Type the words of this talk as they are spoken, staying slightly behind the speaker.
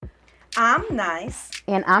I'm nice.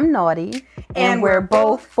 And I'm naughty. And we're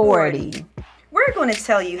both 40. We're going to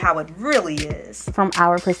tell you how it really is. From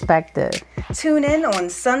our perspective. Tune in on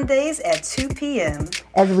Sundays at 2 p.m.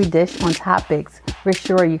 as we dish on topics we're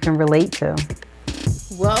sure you can relate to.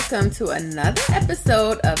 Welcome to another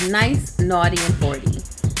episode of Nice, Naughty, and 40.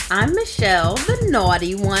 I'm Michelle, the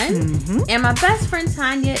naughty one, and my best friend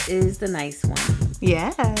Tanya is the nice one.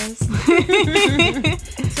 Yes.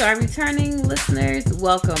 To our returning listeners,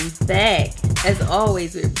 welcome back. As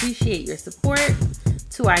always, we appreciate your support.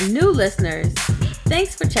 To our new listeners,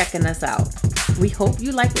 thanks for checking us out. We hope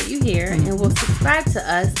you like what you hear and will subscribe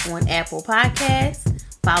to us on Apple Podcasts,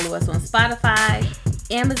 follow us on Spotify,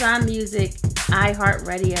 Amazon Music,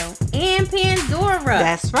 iHeartRadio, and Pandora.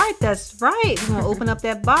 That's right. We're going to open up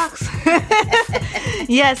that box.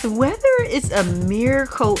 Yes, whether it's a mere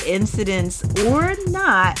coincidence or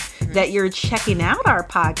not that you're checking out our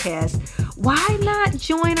podcast, why not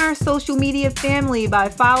join our social media family by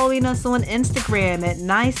following us on Instagram at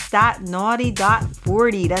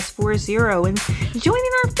nice.naughty.40, that's 40, and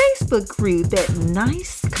joining our Facebook group at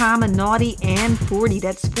nice, naughty, and 40,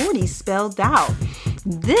 that's 40 spelled out.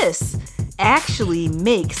 This actually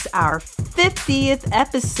makes our 50th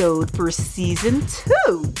episode for season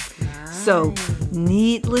 2. Nice. So,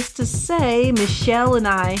 needless to say, Michelle and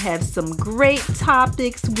I have some great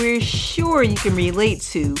topics we're sure you can relate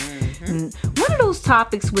to. One of those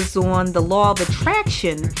topics was on the law of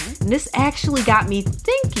attraction, and this actually got me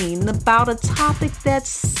thinking about a topic that's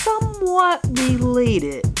somewhat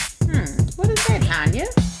related. What is that, Tanya?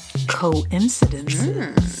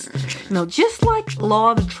 Coincidences. Just like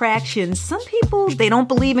law of attraction, some people, they don't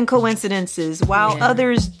believe in coincidences while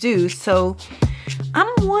others do. So I'm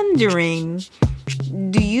wondering,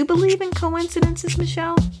 do you believe in coincidences,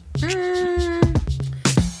 Michelle?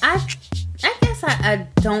 I guess I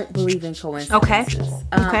don't believe in coincidences. Okay.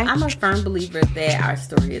 I'm a firm believer that our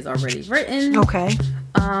story is already written. Okay.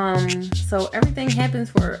 So everything happens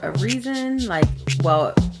for a reason.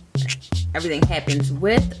 Everything happens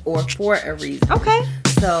with or for a reason. Okay.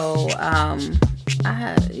 So,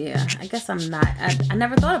 I guess I'm not. I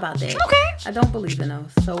never thought about that. Okay. I don't believe in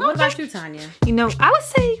those. So, what about you, Tanya? I would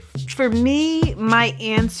say for me, my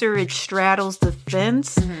answer, it straddles the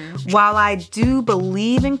fence. While I do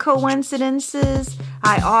believe in coincidences,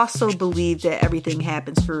 I also believe that everything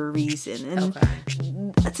happens for a reason. And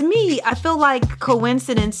to me, I feel like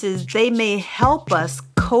coincidences, they may help us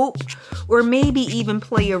cope or maybe even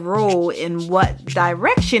play a role in what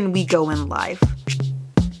direction we go in life.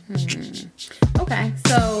 Okay,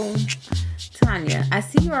 so Tanya, I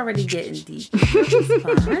see you already getting deep in your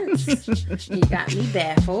response. You got me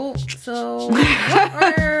baffled. So,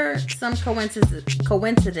 what are some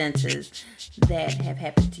coincidences that have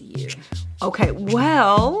happened to you? Okay,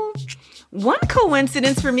 well, one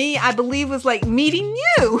coincidence for me, I believe, was like meeting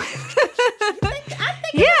you. I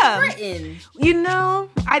think it's written.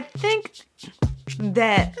 I think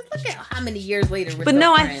that. Just look at how many years later we're friends.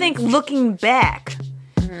 I think looking back,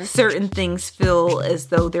 certain things feel as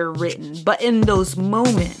though they're written. But in those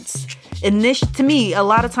moments, to me, a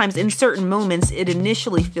lot of times in certain moments, it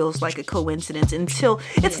initially feels like a coincidence until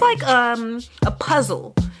it's like a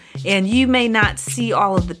puzzle. And you may not see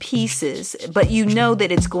all of the pieces, but you know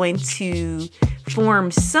that it's going to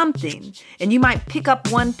form something. And you might pick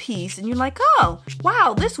up one piece and you're like, oh,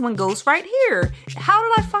 wow, this one goes right here. How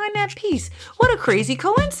did I find that piece? What a crazy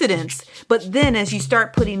coincidence. But then as you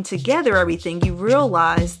start putting together everything, you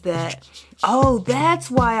realize that, oh,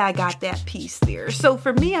 that's why I got that piece there. So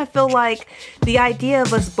for me, I feel like the idea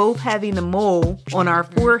of us both having a mole on our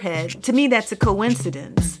forehead, to me, that's a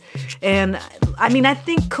coincidence. And I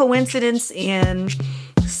think coincidence and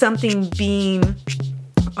something being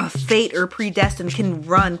a fate or predestined can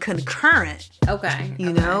run concurrent. Okay.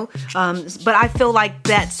 But I feel like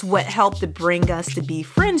that's what helped to bring us to be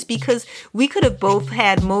friends, because we could have both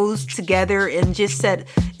had moles together and just said,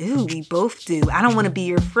 ooh, we both do. I don't want to be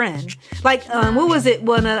your friend. Like, what was it?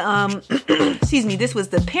 Excuse me, this was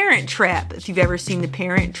The Parent Trap. If you've ever seen The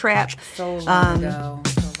Parent Trap. So long ago.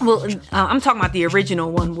 Well, I'm talking about the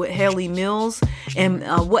original one with Haley Mills. And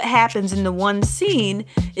what happens in the one scene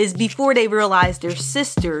is before they realize they're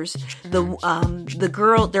sisters, the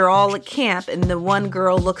girl, they're all at camp, and the one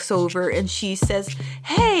girl looks over and she says,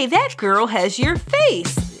 hey, that girl has your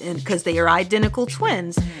face. And because they are identical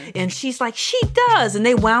twins. And she's like, she does. And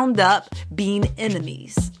they wound up being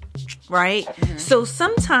enemies. Right? So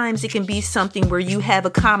sometimes it can be something where you have a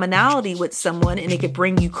commonality with someone and it could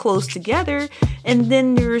bring you close together. And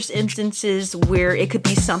then there's instances where it could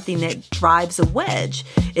be something that drives a wedge.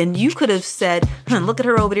 And you could have said, look at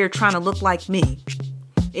her over there trying to look like me.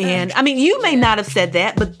 And I mean, you may not have said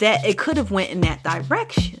that, but that it could have went in that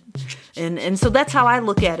direction. And so that's how I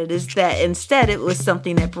look at it, is that instead it was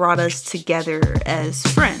something that brought us together as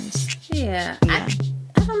friends. Yeah. I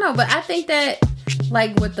don't know, but I think that,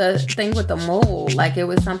 like, with the thing with the mole, like, it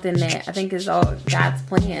was something that I think is all God's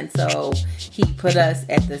plan. So he put us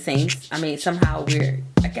at the same, I mean, somehow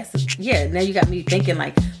I guess, now you got me thinking,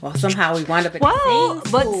 like, well, somehow we wind up at the same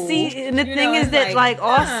school. But see, and the thing is that, like,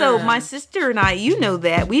 also, my sister and I, you know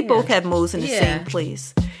that, we both had moles in the same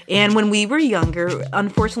place. And when we were younger,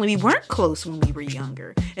 unfortunately, we weren't close when we were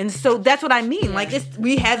younger. And so that's what I mean. Yeah. Like,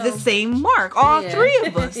 we had the same mark, all three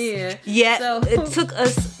of us. Yet it took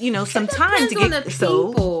us, some time to get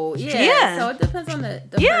people. Yeah. So it depends on the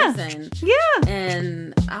person. Yeah.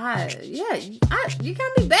 And you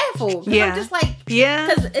got me baffled. I'm just like,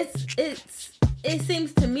 because it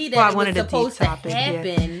seems to me that it was supposed to happen.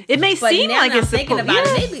 Yeah. It may seem like it's thinking about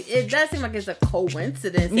it. Maybe it does seem like it's a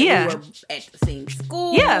coincidence that we were at the same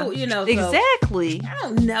school. Yeah, so exactly. I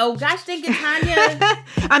don't know. Gosh dang it, Tanya.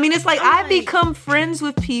 I mean, it's like I become friends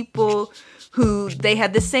with people who they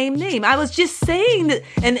have the same name. I was just saying that,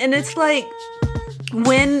 and it's like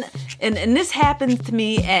when. And this happens to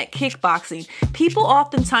me at kickboxing. People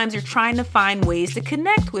oftentimes are trying to find ways to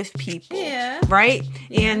connect with people. Yeah. Right?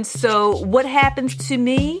 Yeah. And so what happens to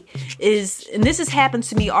me is, and this has happened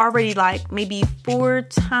to me already like maybe 5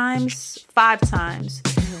 times,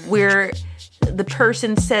 where the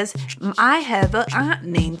person says, I have an aunt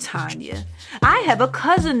named Tanya. I have a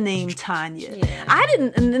cousin named Tanya. Yeah.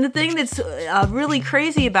 And the thing that's really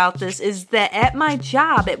crazy about this is that at my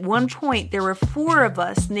job, at one point, there were 4 of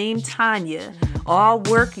us named Tanya, all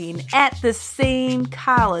working at the same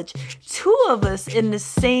college. 2 of us in the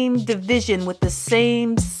same division with the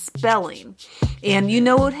same spelling. And you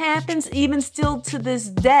know what happens? Even still to this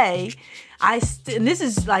day, and this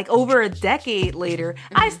is like over a decade later,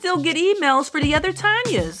 I still get emails for the other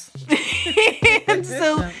Tanyas. And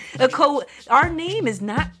so our name is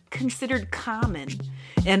not considered common.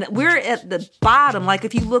 And we're at the bottom. Like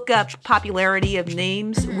if you look up popularity of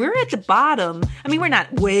names, we're at the bottom. I mean, we're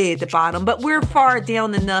not way at the bottom, but we're far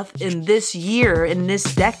down enough in this year, in this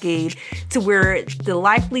decade, to where the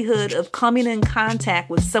likelihood of coming in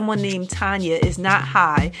contact with someone named Tanya is not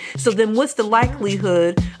high. So then what's the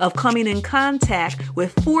likelihood of coming in contact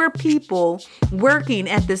with 4 people working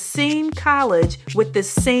at the same college with the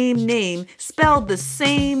same name, spelled the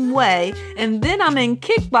same way? And then I'm in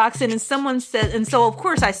kickboxing and someone said, and so of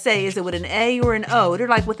course I say, is it with an A or an O? They're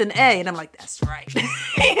like, with an A. And I'm like, that's right.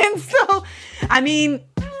 And so, I mean,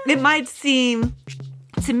 it might seem,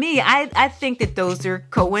 to me, I think that those are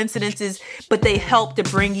coincidences, but they help to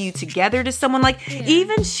bring you together to someone. Like,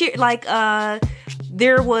 even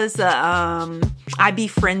there was I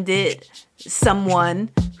befriended someone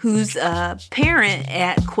who's a parent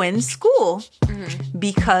at Quinn's school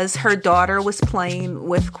because her daughter was playing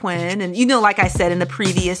with Quinn. And, like I said in the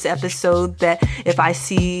previous episode, that if I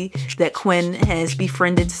see that Quinn has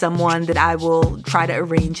befriended someone, that I will try to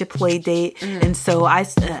arrange a play date. And so I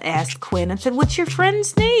asked Quinn and said, what's your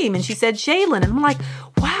friend's name? And she said, Jalen. And I'm like,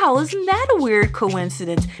 wow, isn't that a weird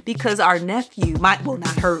coincidence? Because our nephew, not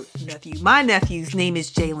her nephew, my nephew's name is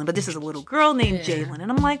Jalen, but this is a little girl named Jalen.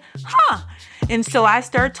 And I'm like, huh. And so I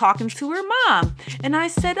started talking to her mom. And I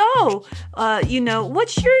said,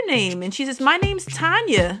 what's your name? And she says, my name's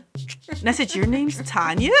Tanya. And I said, your name's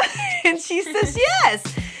Tanya? And she says,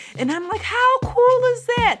 yes. And I'm like, how cool is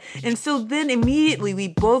that? And so then immediately we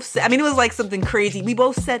both said, I mean, it was like something crazy. We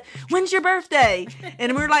both said, when's your birthday?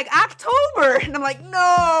 And we were like, October. And I'm like,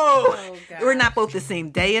 no. We're not both the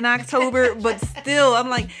same day in October, but still, I'm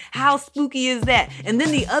like, how spooky is that? And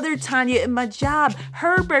then the other Tanya in my job,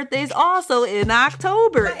 her birthday is also in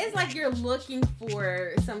October. But it's like you're looking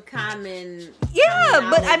for some common. Yeah,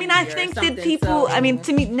 but I mean, I think that people,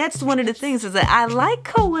 to me, that's one of the things is that I like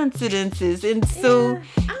coincidences. And so.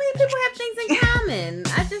 I mean, people have things in common.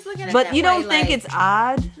 I just look at it. But you don't think it's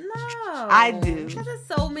odd? No, I do. Because there's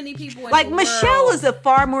so many people. Like Michelle is a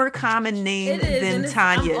far more common name than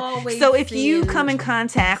Tanya. So if you come in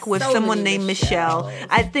contact with someone named Michelle,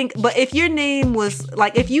 I think. But if your name was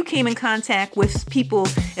like, if you came in contact with people,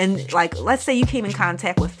 and like, let's say you came in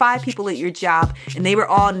contact with 5 people at your job, and they were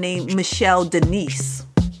all named Michelle Denise.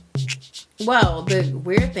 Well, the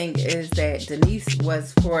weird thing is that Denise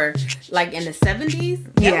was for, like, in the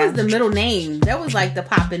 70s. That was the middle name. That was, like, the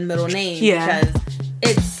poppin' middle name. Yeah. Because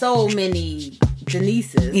it's so many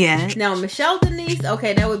Denises. Yeah. Now, Michelle Denise,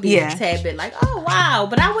 okay, that would be a tad bit like, oh, wow.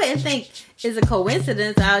 But I wouldn't think is a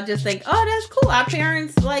coincidence, I'll just think, oh, that's cool. Our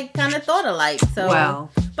parents like kind of thought alike. So,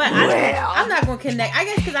 but I'm not going to connect. I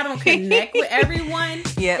guess because I don't connect with everyone.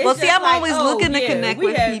 Yeah. Well, see, I'm always looking to connect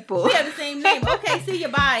with people. We have the same name. Okay, see you.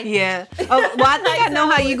 Bye. Yeah. Oh, well, I think I know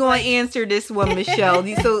how you're going to answer this one, Michelle.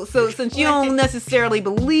 So since you don't necessarily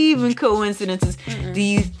believe in coincidences, do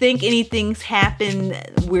you think anything's happened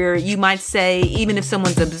where you might say, even if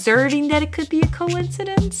someone's observing, that it could be a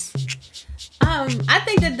coincidence? I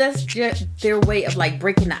think that's just their way of like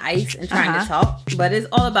breaking the ice and trying to talk, but it's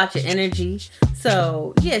all about your energy.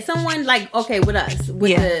 So yeah, someone like, okay, with us,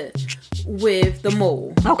 with the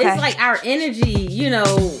mole, it's like our energy, you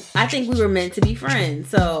know, I think we were meant to be friends.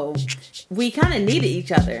 So we kind of needed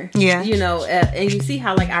each other, you know, and you see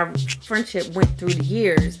how like our friendship went through the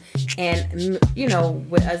years, and you know,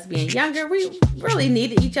 with us being younger, we really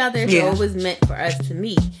needed each other. So it was meant for us to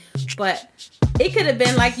meet, but it could have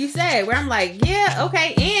been like you said, where I'm like, yeah,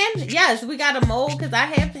 okay, and yes, we got a mole because I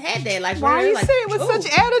have had that. Like, why are you like, saying with such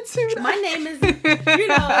attitude? My name is, you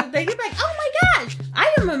know, they be like, oh my gosh,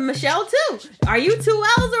 I am a Michelle too. Are you 2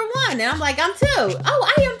 L's or 1? And I'm like, I'm 2.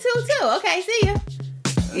 Oh, I am 2 too. Okay, see ya.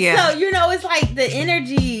 Yeah. So, you know, it's like the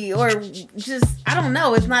energy or just, I don't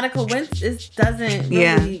know. It's not a coincidence. It doesn't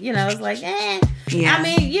really, you know, it's like, Yeah. I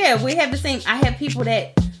mean, yeah, we have the same, I have people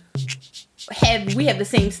that we have the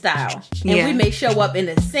same style, and we may show up in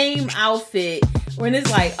the same outfit when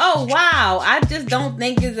it's like, oh wow, I just don't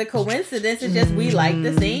think it's a coincidence. It's just we like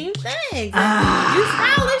the same things. You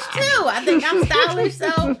stylish too. I think I'm stylish,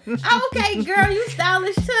 so okay, girl, you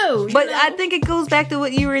stylish too. But know? I think it goes back to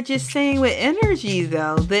what you were just saying with energy,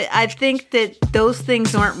 though. That I think that those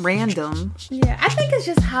things aren't random. Yeah, I think it's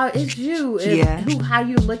just how it's you, how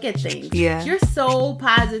you look at things. Yeah, you're so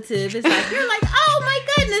positive. It's like you're like, oh my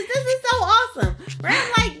goodness, this is so awesome. Right?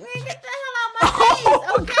 I'm like, man, get the hell out my face.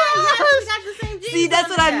 Okay, yes, we got the same jeans. See, that's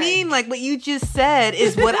what I mean. Like what you just said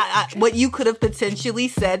is what what you could have potentially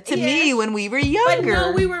said to me when we were younger. But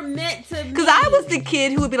no, we were meant to. Because I was the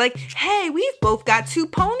kid who would be like, "Hey, we've both got 2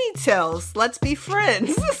 ponytails. Let's be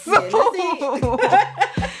friends." So. You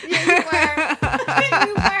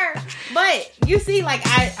were. But you see, like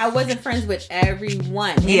I wasn't friends with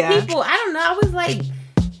everyone. And people, I don't know. I was like.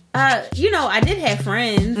 You know, I did have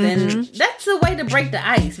friends, and that's a way to break the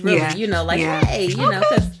ice, really. Yeah. You know, like, hey, you know,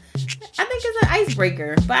 because I think it's an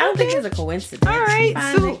icebreaker, but I don't think it's a coincidence. All right,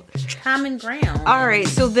 so common ground. All right,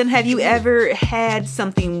 so then have you ever had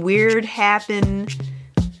something weird happen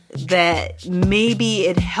that maybe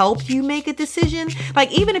it helped you make a decision?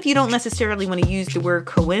 Like, even if you don't necessarily want to use the word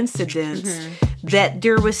coincidence, that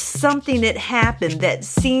there was something that happened that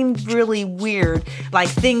seemed really weird, like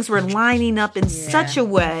things were lining up in such a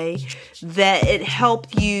way that it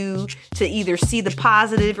helped you to either see the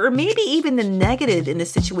positive or maybe even the negative in the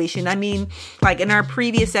situation. I mean, like in our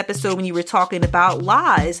previous episode when you were talking about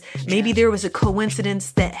lies, maybe there was a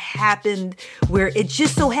coincidence that happened where it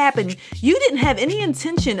just so happened you didn't have any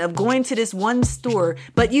intention of going to this one store,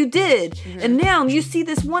 but you did. And now you see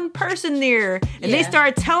this one person there and they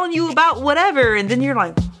start telling you about whatever, and then you're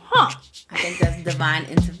like, huh. I think that's divine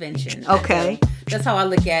intervention. Okay. That's how I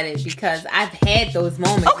look at it, because I've had those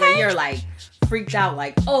moments where you're like freaked out,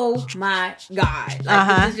 like, oh my God.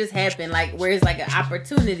 Like this just happened, like where it's like an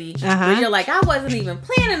opportunity where you're like, I wasn't even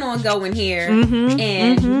planning on going here,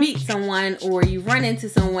 and you meet someone or you run into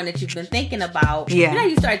someone that you've been thinking about. You know,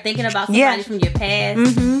 you start thinking about somebody from your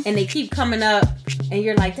past and they keep coming up and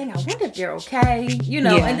you're like, dang, I wonder if they're okay, you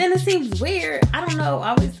know, and then it seems weird. I don't know.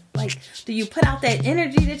 I always like, do you put out that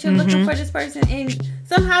energy that you're looking for this person and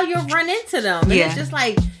somehow you'll run into them and it's just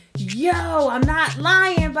like, yo, I'm not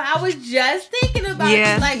lying, but I was just thinking about you.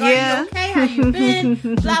 Like, are you okay? How you been?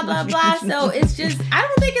 Blah, blah, blah. So it's just, I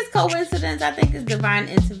don't think it's coincidence. I think it's divine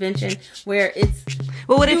intervention where it's...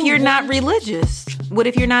 Well, what if you're not religious? What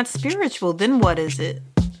if you're not spiritual? Then what is it?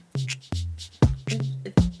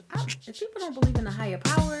 If people don't believe in a higher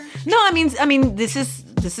power... No, I mean, this is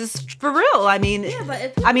for real. I mean,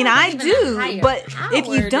 I do, but if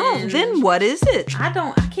you don't, then what is it? I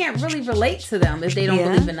can't really relate to them if they don't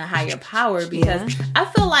believe in a higher power, because I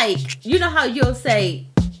feel like, you know how you'll say,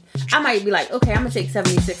 I might be like, okay, I'm gonna take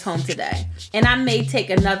 76 home today, and I may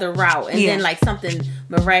take another route, and then like something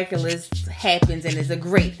miraculous happens and it's a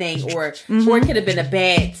great thing, or it could have been a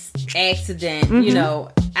bad accident. You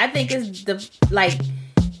know, I think it's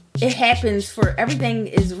it happens for everything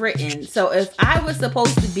is written. So if I was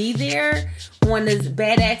supposed to be there on this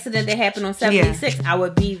bad accident that happened on 76, I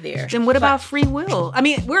would be there. Then what about free will? I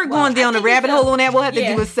mean, we're going down a rabbit hole on that. We'll have to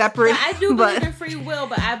do a separate. But I do believe in free will,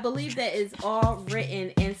 but I believe that it's all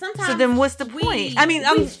written, and sometimes. So then, what's the point? I mean,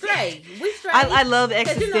 we stray. I love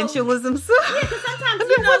existentialism. So yeah, because sometimes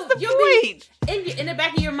what's the point? In the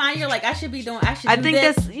back of your mind, you're like, I should do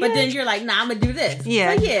this. But then you're like, nah, I'm gonna do this.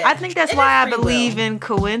 Yeah, so, I think that's why I believe in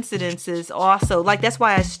coincidences. Also, like that's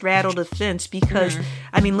why I straddle the fence because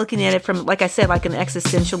I mean, looking at it from, like I said, like an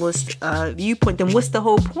existentialist viewpoint. Then what's the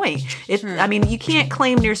whole point? I mean, you can't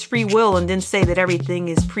claim there's free will and then say that everything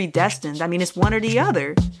is predestined. I mean, it's one or the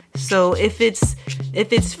other. So if it's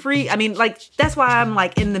free, I mean, like that's why I'm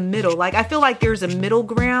like in the middle. Like I feel like there's a middle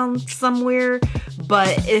ground somewhere.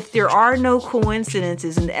 But if there are no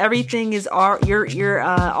coincidences and everything is you're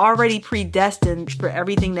already predestined for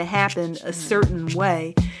everything to happen a certain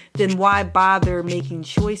way, then why bother making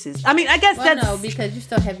choices? I mean, I guess no, because you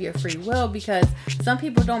still have your free will. Because some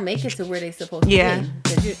people don't make it to where they're supposed to be.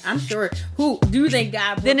 I'm sure. Who do you think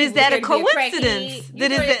God? Then is that a coincidence?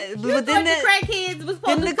 Then the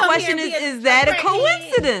question is that a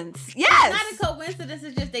coincidence? Yes. It's not a coincidence.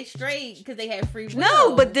 It's just they strayed because they had free will.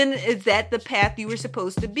 No, but then is that the path you were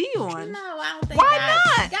supposed to be on? No, I don't think. Why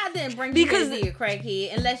not? God didn't bring you to be a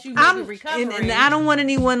crackhead unless you maybe recovering. And I don't want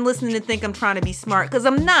anyone listening to think I'm trying to be smart because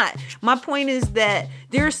I'm not. My point is that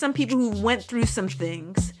there are some people who went through some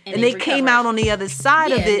things and they came out on the other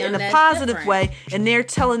side of it in a positive way, and they're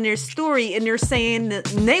telling their story and they're saying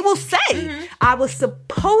that, and they will say, I was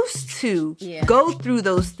supposed to go through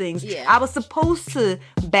those things. I was supposed to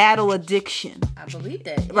battle addiction. I believe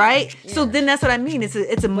that. Right? Yeah. So then that's what I mean.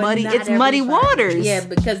 It's muddy waters. Yeah,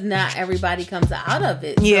 because not everybody comes out of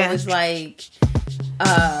it. Yeah. So it's like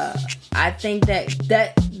I think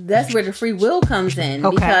that's where the free will comes in.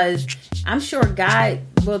 Okay. Because I'm sure God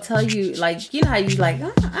will tell you, like, you know how you like, I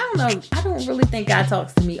don't know, I don't really think God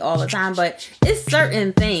talks to me all the time, but it's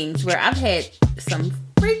certain things where I've had some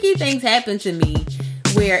freaky things happen to me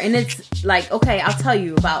and it's like, okay, I'll tell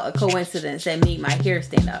you about a coincidence that made my hair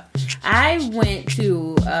stand up. I went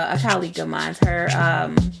to a colleague of mine's, her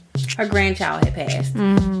grandchild had passed,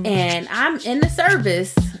 and I'm in the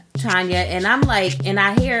service, Tanya, and I'm like, and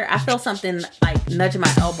I feel something like nudging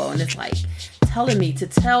my elbow, and it's like telling me to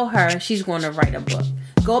tell her she's going to write a book.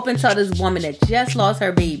 Go up and tell this woman that just lost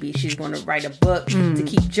her baby she's going to write a book, to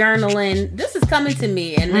keep journaling. This is coming to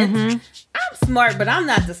me, and I'm smart, but I'm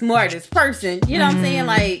not the smartest person. You know what I'm saying?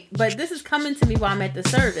 Like, but this is coming to me while I'm at the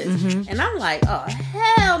service, and I'm like, oh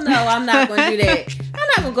hell no, I'm not going to do that. I'm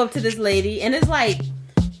not going to go up to this lady, and it's like,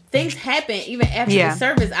 things happen even after the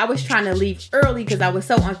service. I was trying to leave early because I was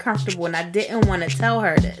so uncomfortable and I didn't want to tell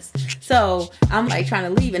her this. So I'm like trying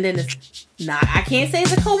to leave, and then I can't say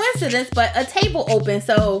it's a coincidence, but a table opened.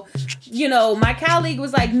 So, you know, my colleague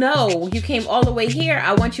was like, no, you came all the way here.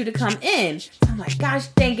 I want you to come in. So I'm like, gosh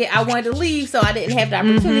dang it. I wanted to leave, so I didn't have the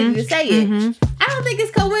opportunity to say it. I don't think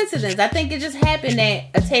it's coincidence. I think it just happened that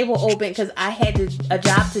a table opened because I had a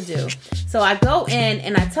job to do. So I go in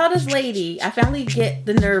and I tell this lady, I finally get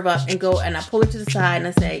the nerve up and go, and I pull her to the side and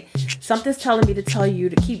I say, something's telling me to tell you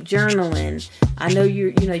to keep journaling. I know you're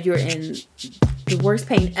in the worst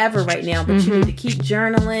pain ever right now, but you need to keep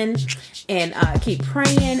journaling and keep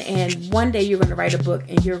praying, and one day you're going to write a book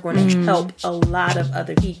and you're going to help a lot of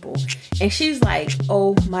other people. And she's like,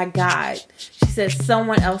 oh my God. She said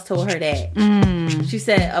someone else told her that. She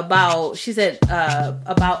said about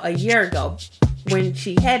a year ago when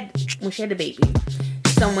she had a baby,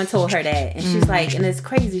 someone told her that, and she's like, and it's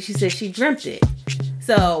crazy. She said she dreamt it.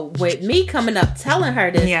 So with me coming up telling her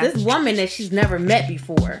this woman that she's never met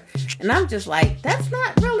before, and I'm just like, that's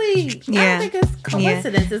not really, I don't think it's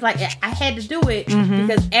coincidence. It's like I had to do it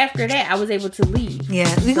because after that I was able to leave.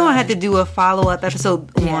 Yeah, we're gonna have to do a follow-up episode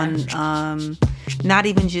on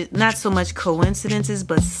not so much coincidences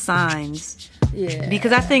but signs. Yeah.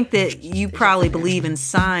 Because I think that you probably believe in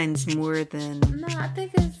signs more than... No, I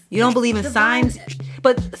think it's... You don't believe in signs?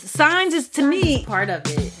 But signs is, to me... part of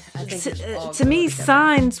it. I think to me,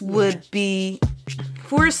 signs would be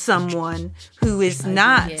for someone who is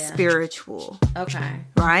not spiritual. Okay.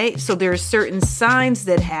 Right? So there are certain signs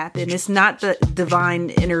that happen. It's not the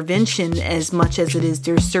divine intervention as much as it is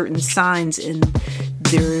there's certain signs, and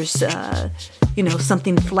there's...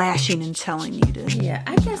 something flashing and telling you to... Yeah,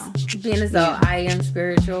 I guess being as though I am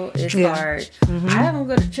spiritual is hard. I don't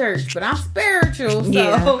go to church, but I'm spiritual,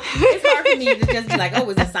 so it's hard for me to just be like, oh,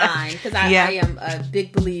 it's a sign, because I am a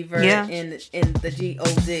big believer in the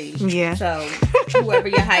God. Yeah. So whoever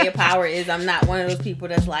your higher power is, I'm not one of those people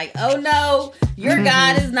that's like, oh no, your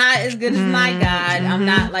God is not as good as my God. I'm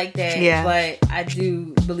not like that. Yeah. But I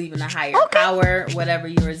do believe in a higher power, whatever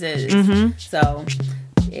yours is. So,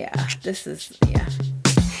 yeah, this is, yeah.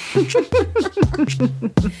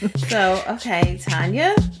 So, okay,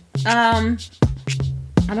 Tanya.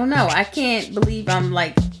 I don't know. I can't believe I'm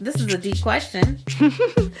like, this is a deep question.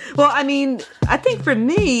 Well, I mean, I think for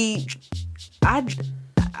me, I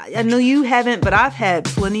know you haven't, but I've had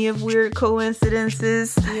plenty of weird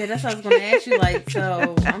coincidences. Yeah, that's what I was going to ask you. Like,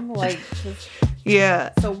 so I'm like,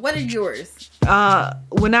 yeah. So what are yours?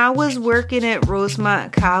 When I was working at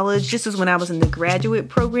Rosemont College, this is when I was in the graduate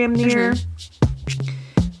program there.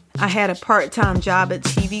 I had a part-time job at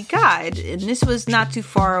TV Guide, and this was not too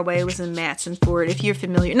far away. It was in Matson Ford, if you're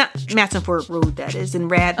familiar. Not Matson Ford Road, that is, in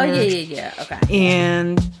Radnor. Oh, yeah. Okay.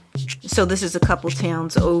 And so this is a couple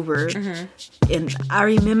towns over. And I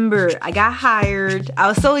remember I got hired. I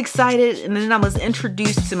was so excited, and then I was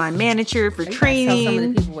introduced to my manager for training. Tell some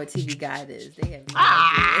of the people what TV Guide is. They have no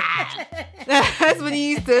idea. That's when you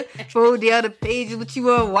used to fold down the pages what you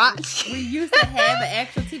want to watch. We used to have an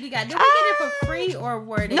actual TV Guide. Did we get it for free, or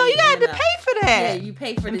were they? No, you had to pay for that. Yeah, you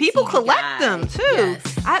pay for and the people TV collect Guide. them too. Yes.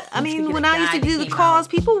 I mean, when I used to do the calls,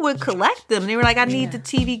 people would collect them. They were like, "I need the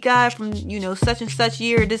TV Guide from such and such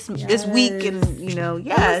year this week," and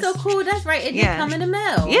That was so cool. That's right. It did come in the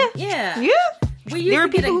mail. Yeah. We used There were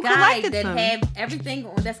to get people a who guide collected that them. had everything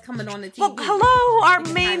that's coming on the TV. Well, hello, our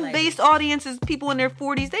It's main highlighted. based audience is people in their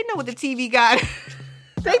 40s. They know what the TV Guide.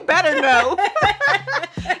 They better know.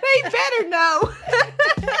 They better know.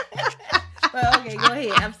 Well, okay, go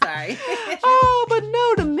ahead. I'm sorry. Oh, but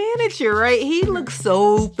no, the manager, right? He looks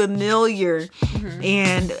so familiar.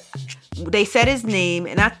 And they said his name,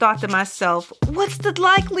 and I thought to myself, what's the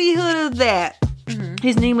likelihood of that?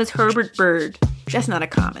 His name was Herbert Bird. That's not a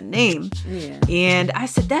common name. Yeah. And I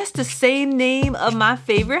said, that's the same name of my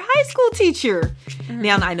favorite high school teacher.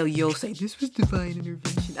 Now, I know you'll say, this was divine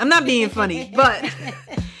intervention. I'm not being funny, but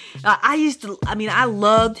I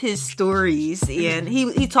loved his stories, and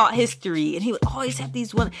he taught history, and he would always have he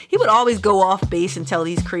would always go off base and tell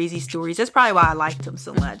these crazy stories. That's probably why I liked him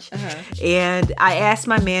so much. And I asked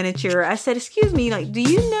my manager, I said, excuse me, like, do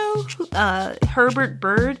you know Herbert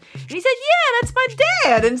Bird? And he said, yeah, that's my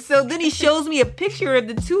dad. And so then he shows me a picture of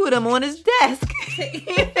the two of them on his desk.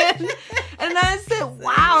 And I said,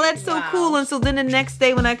 wow, that's so cool. And so then the next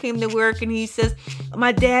day when I came to work, and he says,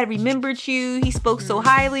 my dad remembered you. He spoke so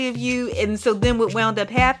highly of you. And so then what wound up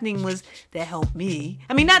happening was that helped me.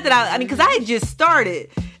 I mean, not that because I had just started.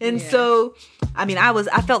 And so,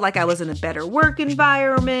 I felt like I was in a better work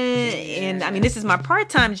environment. And this is my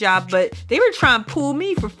part-time job, but they were trying to pull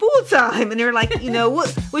me for full-time. And they were like,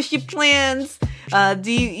 what's your plans? Are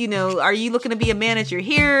you looking to be a manager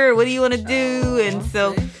here? What do you want to do? And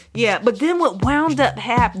so, yeah. But then what wound up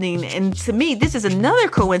happening, and to me, this is another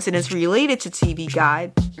coincidence related to TV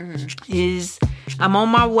Guide, is I'm on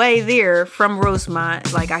my way there from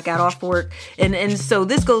Rosemont. Like, I got off work. And so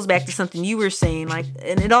this goes back to something you were saying, like,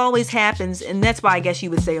 and it always happens. And that's why I guess you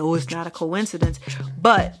would say, oh, it's not a coincidence.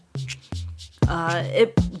 But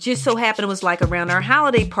it just so happened it was like around our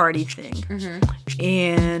holiday party thing.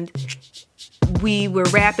 And we were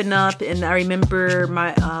wrapping up, and I remember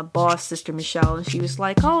my boss, Sister Michelle, and she was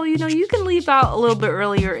like, oh, you can leave out a little bit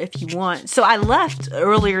earlier if you want. So I left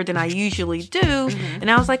earlier than I usually do, and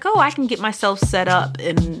I was like, oh, I can get myself set up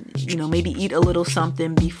and, maybe eat a little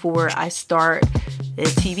something before I start a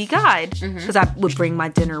TV Guide, because I would bring my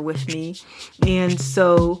dinner with me. And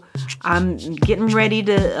so I'm getting ready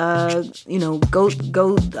to, go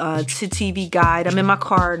to TV Guide. I'm in my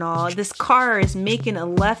car and all. This car is making a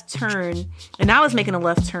left turn, and I was making a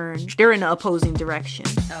left turn. They're in the opposing direction.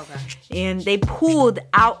 Okay. And they pulled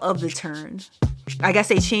out of the turn. I guess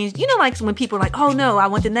they changed, like when people are like, oh no, I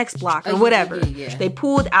want the next block or whatever. Yeah. They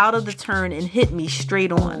pulled out of the turn and hit me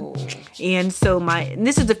straight on. And so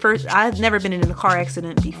this is the first, I've never been in a car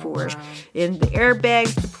accident before. And the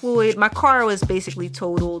airbags deployed. My car was basically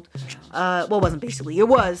totaled. It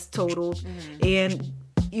was totaled. And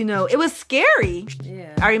it was scary.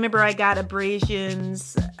 Yeah. I remember I got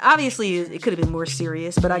abrasions. Obviously, it could have been more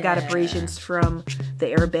serious, but I got abrasions from the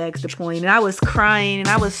airbags deploying. And I was crying, and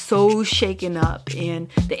I was so shaken up. And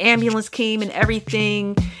the ambulance came and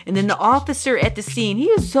everything. And then the officer at the scene, he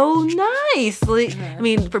was so nice. Like,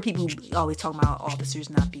 for people who always talk about officers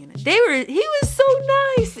not being he was so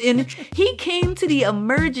nice. And he came to the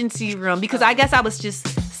emergency room because I guess I was just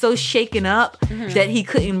so shaken up that he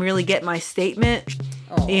couldn't really get my statement.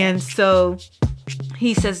 And so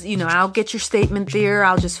he says, I'll get your statement there.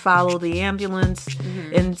 I'll just follow the ambulance.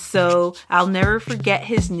 And so I'll never forget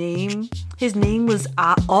his name. His name was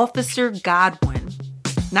Officer Godwin.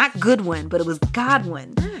 not Goodwin, but it was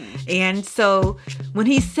Godwin. And so when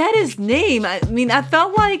he said his name, I mean, I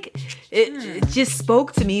felt like it just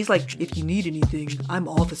spoke to me. He's like, if you need anything, I'm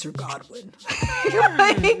Officer Godwin.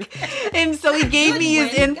 And so he gave me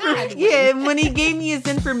his information. Yeah, and when he gave me his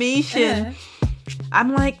information,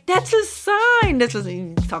 I'm like, that's a sign. That's what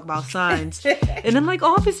you talk about, signs. And I'm like,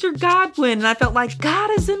 Officer Godwin. And I felt like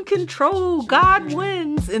God is in control. God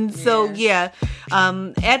wins. And so,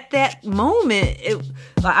 at that moment,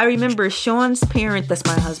 I remember Sean's parents, that's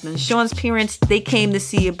my husband, Sean's parents, they came to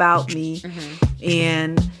see about me.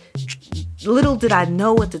 And little did I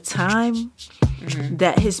know at the time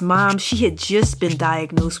that his mom, she had just been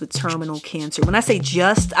diagnosed with terminal cancer. When I say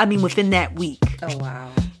just, I mean within that week. Oh,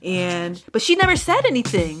 wow. But she never said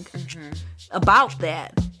anything about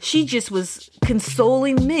that. She just was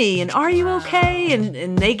consoling me and, are you okay?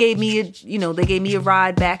 And they gave me a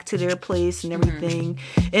ride back to their place and everything.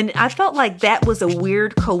 And I felt like that was a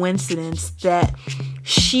weird coincidence that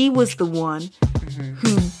she was the one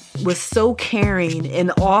who was so caring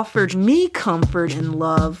and offered me comfort and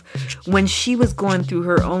love when she was going through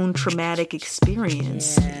her own traumatic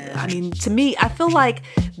experience. Yeah. I mean, to me, I feel like,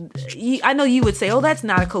 I know you would say, oh, that's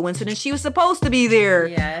not a coincidence. She was supposed to be there.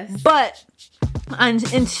 Yes. But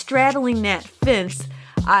in straddling that fence,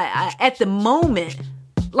 I at the moment,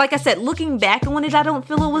 like I said, looking back on it, I don't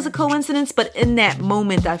feel it was a coincidence, but in that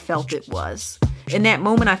moment, I felt it was.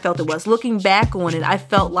 Looking back on it, I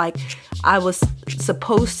felt like I was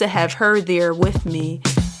supposed to have her there with me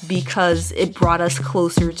because it brought us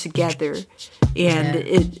closer together. And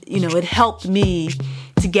it helped me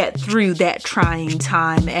to get through that trying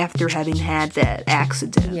time after having had that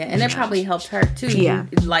accident. Yeah, and it probably helped her too. Yeah.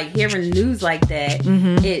 Like hearing news like that,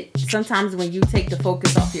 it sometimes when you take the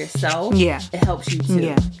focus off yourself, it helps you too.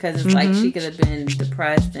 Yeah. Because it's like she could have been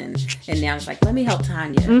depressed and now it's like, let me help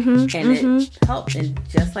Tanya. And it helped. And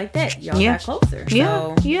just like that, y'all got closer.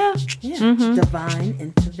 Yeah. So, divine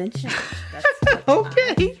intervention. That's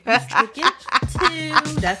okay. I'm sticking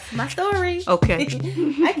to. That's my story. Okay.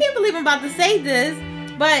 I can't believe I'm about to say this,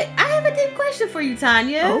 but I have a deep question for you,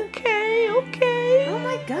 Tanya. Okay. Oh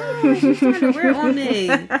my gosh, you're trying to wear on me.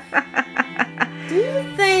 Do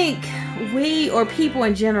you think we or people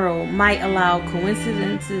in general might allow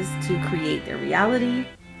coincidences to create their reality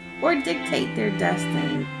or dictate their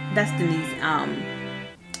destinies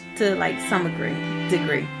to like some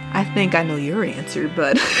degree? I think I know your answer,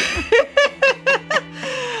 but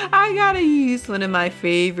I gotta use one of my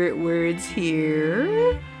favorite words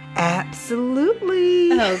here.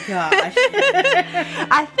 Absolutely. Oh gosh.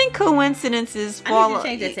 I think coincidences fall. I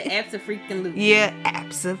need to change that to abso-freaking-lutely. Yeah,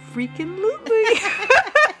 abso-freaking-lutely.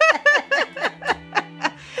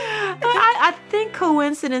 I think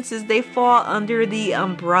coincidences, they fall under the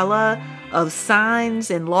umbrella of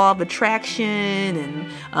signs and law of attraction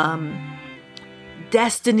and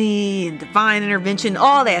destiny and divine intervention,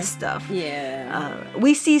 all that stuff. Yeah.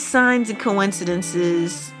 We see signs and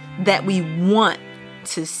coincidences that we want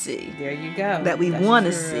to see. There you go. That we want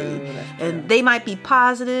to see. And they might be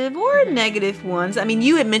positive or negative ones. I mean,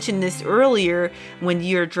 you had mentioned this earlier when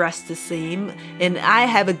you're dressed the same, and I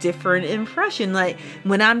have a different impression. Like,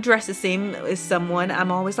 when I'm dressed the same as someone,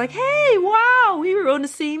 I'm always like, hey, wow, we were on the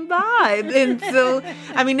same vibe. And so,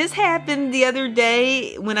 I mean, this happened the other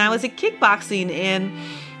day when I was at kickboxing, and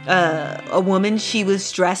a woman, she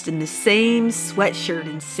was dressed in the same sweatshirt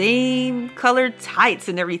and same colored tights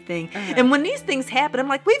and everything. And when these things happen, I'm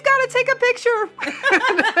like, we've got to take a picture.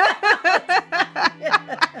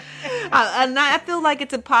 And I feel like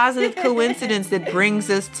it's a positive coincidence that brings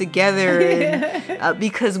us together, and,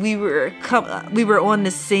 because we were on the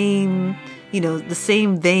same, the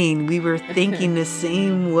same vein. We were thinking the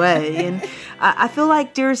same way. And I feel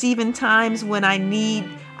like there's even times when I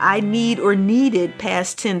needed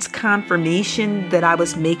past tense confirmation that I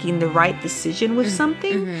was making the right decision with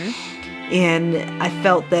something. And I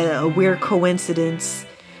felt that a weird coincidence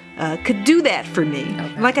could do that for me.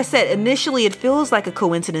 Okay. Like I said, initially it feels like a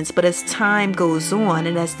coincidence, but as time goes on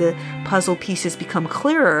and as the puzzle pieces become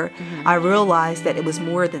clearer, I realized that it was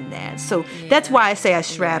more than that. So that's why I say I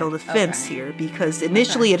straddle the fence here, because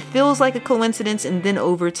initially it feels like a coincidence, and then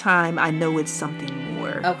over time I know it's something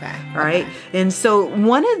more. Okay. Right? Okay. And so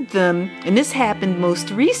one of them, and this happened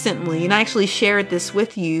most recently, and I actually shared this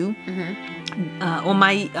with you on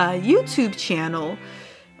my YouTube channel.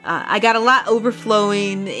 I got a lot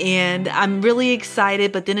overflowing, and I'm really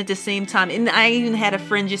excited, but then at the same time, and I even had a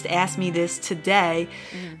friend just ask me this today,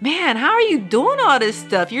 man, how are you doing all this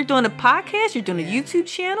stuff? You're doing a podcast, you're doing a YouTube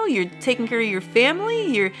channel, you're taking care of your family,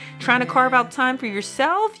 you're trying to carve out time for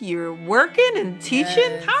yourself, you're working and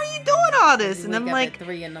teaching. How are you doing all this? And Wake I'm up like, at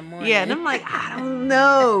 3 a.m. yeah, and I'm like, I don't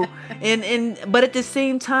know. But at the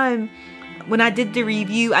same time, when I did the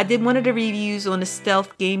review, I did one of the reviews on the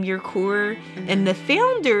Stealth Game Your Core, and the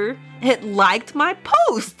founder had liked my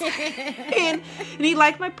post. and he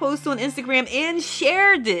liked my post on Instagram and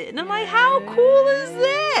shared it. And I'm like, how cool is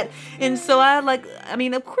that? And so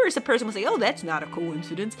of course a person would say, oh, that's not a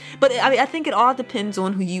coincidence. But I think it all depends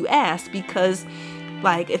on who you ask, because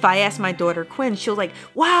like, if I ask my daughter Quinn, she'll like,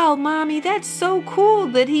 wow, mommy, that's so cool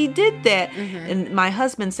that he did that. And my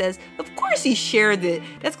husband says, of course he shared it.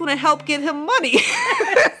 That's going to help get him money.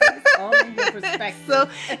 It's all in your perspective. So,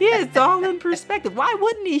 yeah, it's all in perspective. Why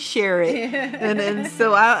wouldn't he share it? And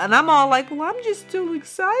so I'm all like, well, I'm just too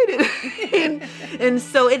excited. and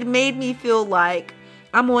so it made me feel like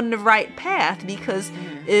I'm on the right path, because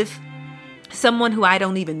if someone who I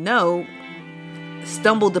don't even know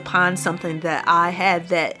stumbled upon something that I had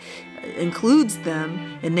that includes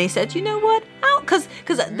them, and they said, you know what, because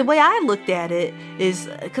the way I looked at it is,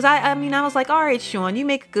 because I was like, all right, Sean, you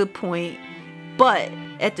make a good point, but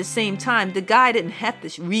at the same time, the guy didn't have to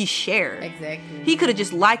reshare. Exactly. He could have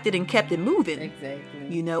just liked it and kept it moving.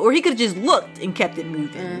 Exactly. Or he could have just looked and kept it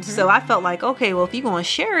moving. So I felt like, okay, well, if you're going to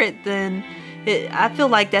share it, then I feel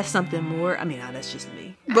like that's something more. I mean, that's just me.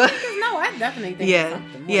 But no, I definitely think it's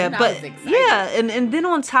something more. And then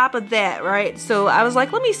on top of that, right? So I was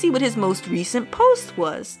like, let me see what his most recent post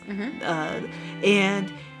was,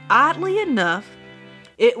 and oddly enough,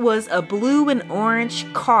 it was a blue and orange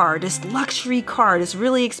car, this luxury car, this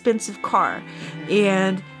really expensive car,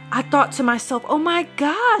 and I thought to myself, oh my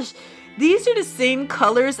gosh, these are the same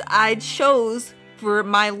colors I chose for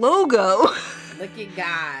my logo. Look at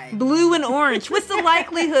God. Blue and orange. What's the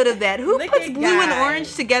likelihood of that? Who puts blue and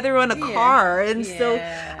orange together on a car? And so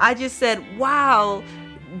I just said, wow.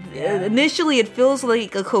 Initially, it feels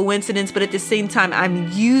like a coincidence, but at the same time,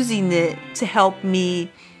 I'm using it to help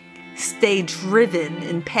me stay driven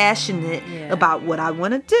and passionate about what I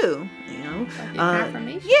want to do. Like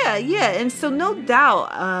confirmation. And so no doubt,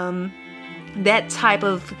 that type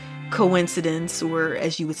of coincidence, or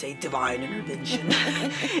as you would say, divine intervention,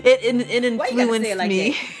 it influenced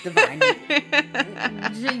me. Divine.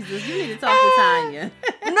 Jesus, you need to talk to Tanya.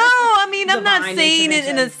 No, I mean, I'm not saying it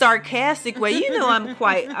in a sarcastic way. I'm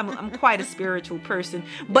quite a spiritual person,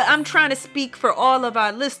 but I'm trying to speak for all of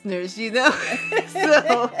our listeners,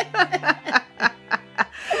 so.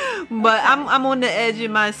 But I'm on the edge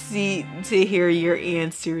of my seat to hear your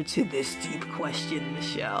answer to this deep question,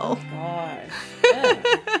 Michelle. Oh, gosh.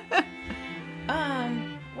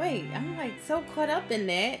 Wait, I'm like so caught up in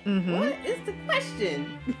that. What is the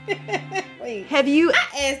question? Wait, have you?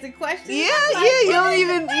 I asked the question. Yeah, like, you don't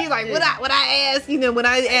even. You like what I ask. When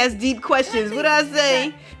I ask deep questions, what I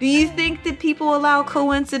say. Do you think that people allow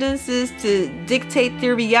coincidences to dictate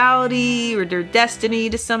their reality or their destiny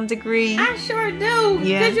to some degree? I sure do.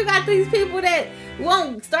 Yeah. Because you got these people that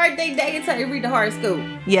won't start their day until they read the horoscope.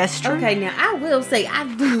 Yes, true. Okay, now I will say I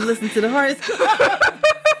do listen to the horoscope.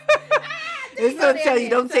 It's gonna tell you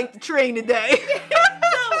don't take the train today.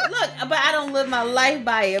 So, look, but I don't live my life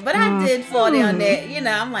by it. But I did fall down that.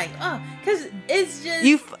 I'm like, oh, because it's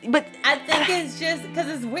just. But I think it's just because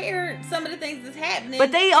it's weird. Some of the things that's happening.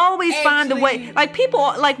 But they always find a way. Like people,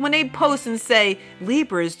 like when they post and say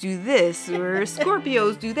Libras do this or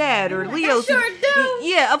Scorpios do that or Leos. I sure do.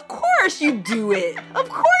 Yeah, of course you do it. Of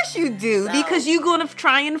course you do, because you're gonna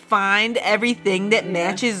try and find everything that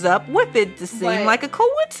matches up with it to seem like a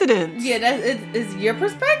coincidence. Yeah, it's your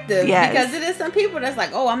perspective. Yes. Because it is some people that's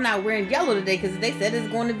like, oh, I'm not wearing yellow today because they said it's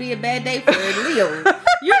going to be a bad day for Leo.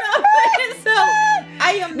 So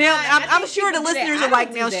I am. Now not, I'm sure the listeners are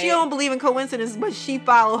like, now she don't believe in coincidences, but she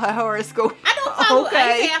follow her horoscope. I don't follow. Okay. I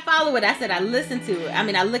didn't say I follow it. I said I listen to it. I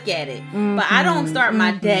mean, I look at it, but I don't start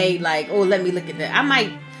my day like, oh, let me look at that. I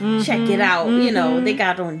might check it out. They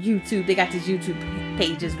got it on YouTube. They got these YouTube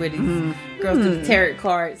pages where these girls do the tarot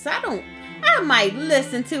cards. So I might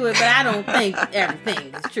listen to it, but I don't think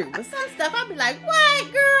everything is true. But some stuff I'll be like,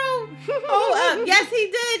 what, girl? Oh, yes, he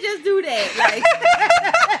did just do that. Like,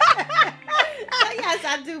 so yes,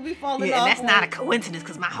 I do be falling off. And that's not a coincidence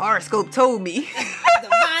because my horoscope told me.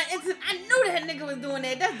 I knew that nigga was doing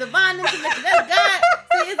that. That's divine intimacy. That's God.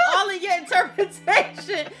 See, it's all in your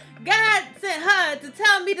interpretation. God sent her to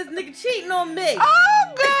tell me this nigga cheating on me.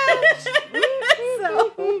 Oh, gosh.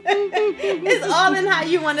 So, it's all in how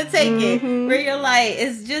you want to take it. Where you're like,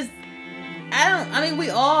 it's just,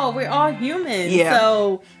 we're all humans. Yeah.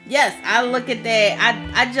 So, yes, I look at that.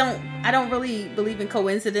 I don't really believe in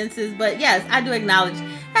coincidences, but yes, I do acknowledge,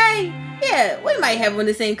 hey, yeah, we might have one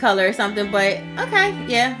the same color or something, but okay,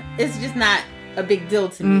 yeah, it's just not a big deal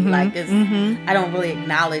to me. Like it's, I don't really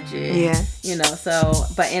acknowledge it. Yeah. You know, so,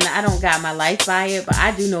 and I don't guide my life by it, but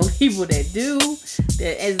I do know people that do,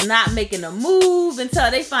 that is not making a move until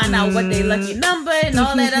they find out what their lucky number and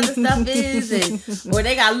all that other stuff is, and or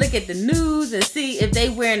they gotta look at the news and see if they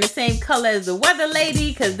wearing the same color as the weather lady,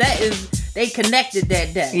 because that is, they connected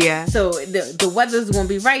that day. Yeah. So the weather's gonna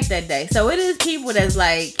be right that day. So it is people that's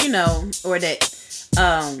like, you know, or that,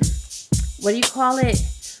 what do you call it?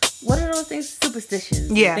 What are those things?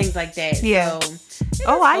 Superstitions. Yeah. And things like that. Yeah.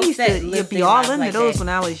 So, I used to live be their all lives into like those that. when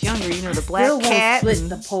I was younger. You know, the I black still cat. won't and-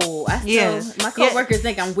 split the pole. I still, Yeah. my coworkers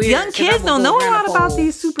think I'm weird. Young 'cause kids I will don't go know a around lot the about pole.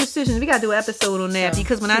 these superstitions. We gotta do an episode on that, So,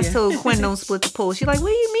 because when I yeah. told Quinn don't split the pole, she's like, "What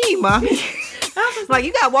do you mean, mommy?" Like,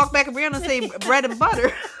 you gotta walk back around and say bread and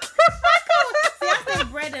butter. See, I say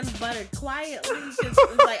bread and butter quietly. Just,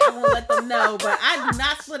 it's like, I won't let them know. But I do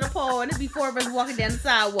not split a pole. And it'd be 4 of us walking down the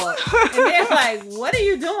sidewalk. And they're like, what are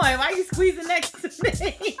you doing? Why are you squeezing next to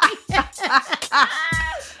me?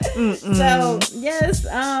 So, yes,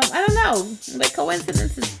 I don't know. Like,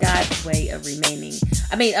 coincidence is God's way of remaining.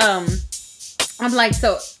 I mean, I'm like,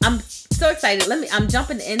 so I'm so excited. I'm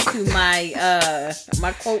jumping into my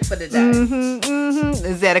my quote for the day.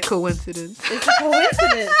 Is that a coincidence? It's a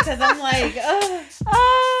coincidence because I'm like,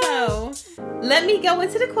 So let me go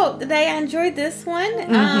into the quote today. I enjoyed this one.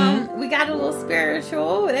 We got a little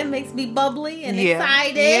spiritual. That makes me bubbly and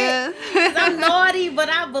excited. Yeah. 'Cause I'm naughty, but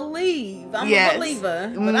I believe. I'm a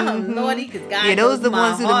believer, but I'm naughty because God Yeah, those knows are the my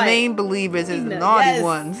ones who the heart. main believers is He the knows- naughty yes,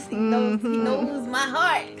 ones. He knows my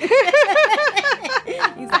heart.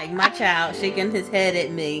 He's like, my child, shaking his head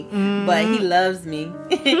at me, but he loves me.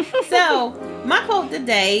 So, my quote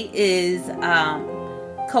today is,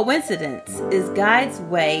 coincidence is God's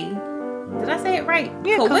way. Did I say it right?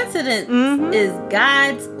 Yeah, coincidence is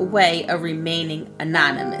God's way of remaining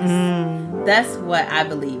anonymous. That's what I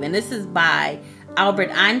believe. And this is by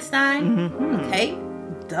Albert Einstein. Okay?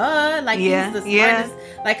 Duh. Like, he's the smartest.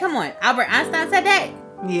 Like, come on. Albert Einstein said that.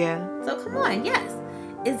 Yeah. So come on, yes.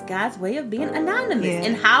 It's God's way of being anonymous. Yeah.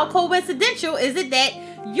 And how coincidental is it that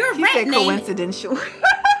your He rat said name... coincidental.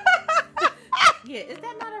 Yeah, is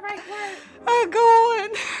that not a right word? Go on.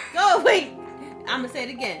 Go, wait. I'm going to say it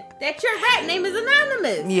again. That your rat name is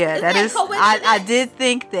anonymous. Yeah, Is that is. coincidence? I did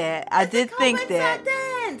think that. I It's a did think that.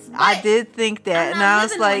 coincidence, I but did think that, I'm and not I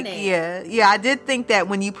was living on like, that. yeah, I did think that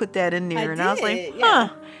when you put that in there, I and I was like, did, huh. yeah.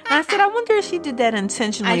 And I said, I wonder if she did that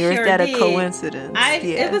intentionally, I or sure is that did. a coincidence?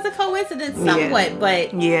 It was a coincidence somewhat,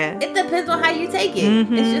 but Yeah. it depends on how you take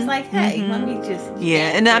it. It's just like, hey, let me just... Yeah,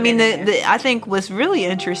 and I mean, get in there. I think what's really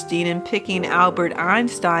interesting in picking Albert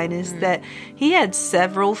Einstein is that he had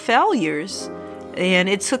several failures. And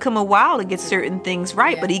it took him a while to get certain things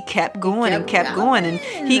right, but he kept going and kept going. And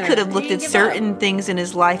he could have looked He at didn't give certain things in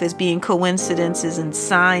his life as being coincidences and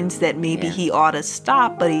signs that maybe he ought to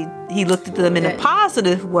stop, but he looked at them in a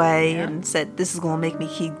positive way and said, this is going to make me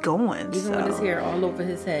keep going. Even with his hair all over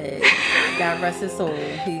his head, God rest his soul,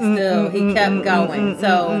 he kept going.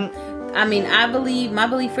 So, I mean, my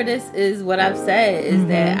belief for this is what I've said, is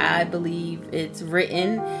that I believe it's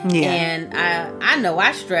written, and I know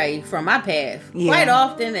I stray from my path quite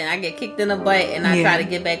often, and I get kicked in the butt, and I try to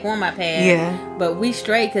get back on my path, but we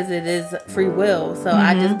stray because it is free will. So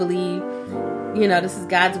I just believe, this is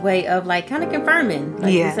God's way of, like, kind of confirming,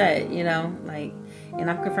 like you said, like,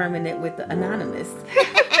 and I'm confirming it with the anonymous.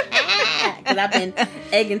 Because I've been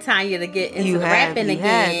egging Tanya to get into the rapping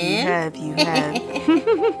again. You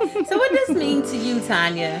have. So what does this mean to you,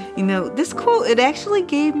 Tanya? This quote, it actually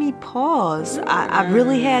gave me pause. I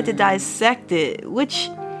really had to dissect it, which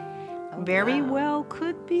very well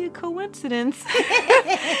could be a coincidence.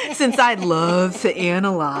 Since I love to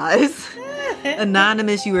analyze.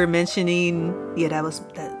 Anonymous, you were mentioning,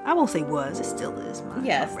 I won't say was, it still is.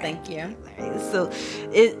 Yes, thank you. So,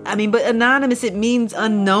 but anonymous, it means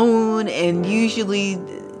unknown and usually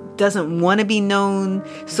doesn't want to be known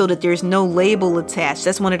so that there's no label attached.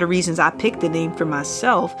 That's one of the reasons I picked the name for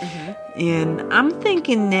myself. And I'm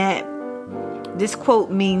thinking that this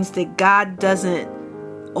quote means that God doesn't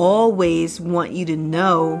always want you to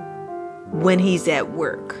know when he's at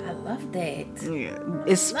work. I love that. Yeah.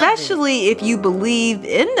 Especially if you believe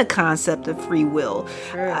in the concept of free will.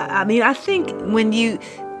 I think when you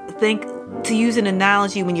think, to use an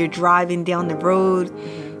analogy, when you're driving down the road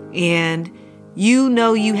and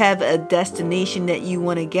you have a destination that you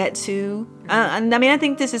want to get to. I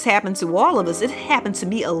think this has happened to all of us. It happened to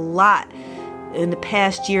me a lot in the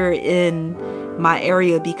past year in my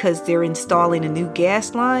area because they're installing a new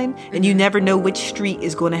gas line and you never know which street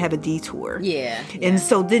is going to have a detour. Yeah. And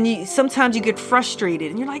so then sometimes you get frustrated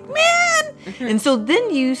and you're like, man, And so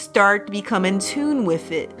then you start to become in tune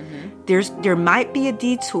with it. There might be a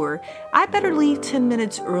detour. I better leave 10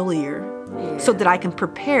 minutes earlier so that I can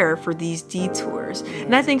prepare for these detours.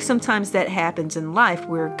 And I think sometimes that happens in life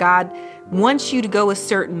where God wants you to go a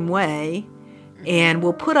certain way and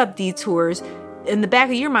will put up detours. In the back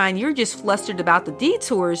of your mind, you're just flustered about the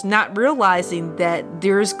detours, not realizing that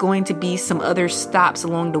there's going to be some other stops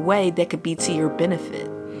along the way that could be to your benefit.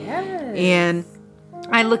 Yes. And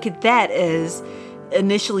I look at that as,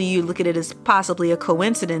 initially you look at it as possibly a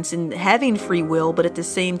coincidence in having free will, but at the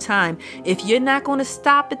same time, if you're not going to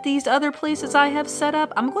stop at these other places I have set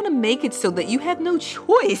up, I'm going to make it so that you have no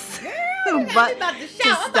choice. But about to to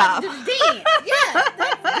shout. I'm stop. about to dance. Yes,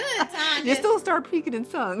 that's good, Tanya. Just don't start speaking in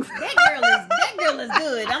tongues. That girl is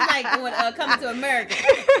good. I'm like going Coming to America.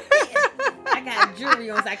 I got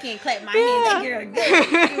jewelry on, so I can't clap my hands. That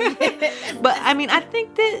girl good. But I mean,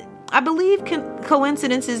 I believe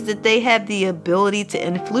coincidences that they have the ability to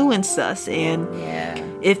influence us, and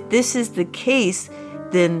if this is the case,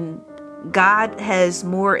 then God has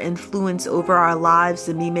more influence over our lives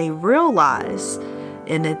than we may realize.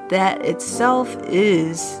 And that itself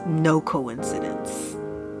is no coincidence.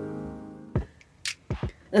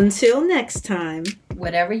 Until next time,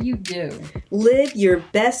 Whatever you do, live your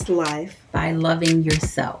best life by loving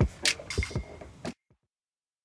yourself.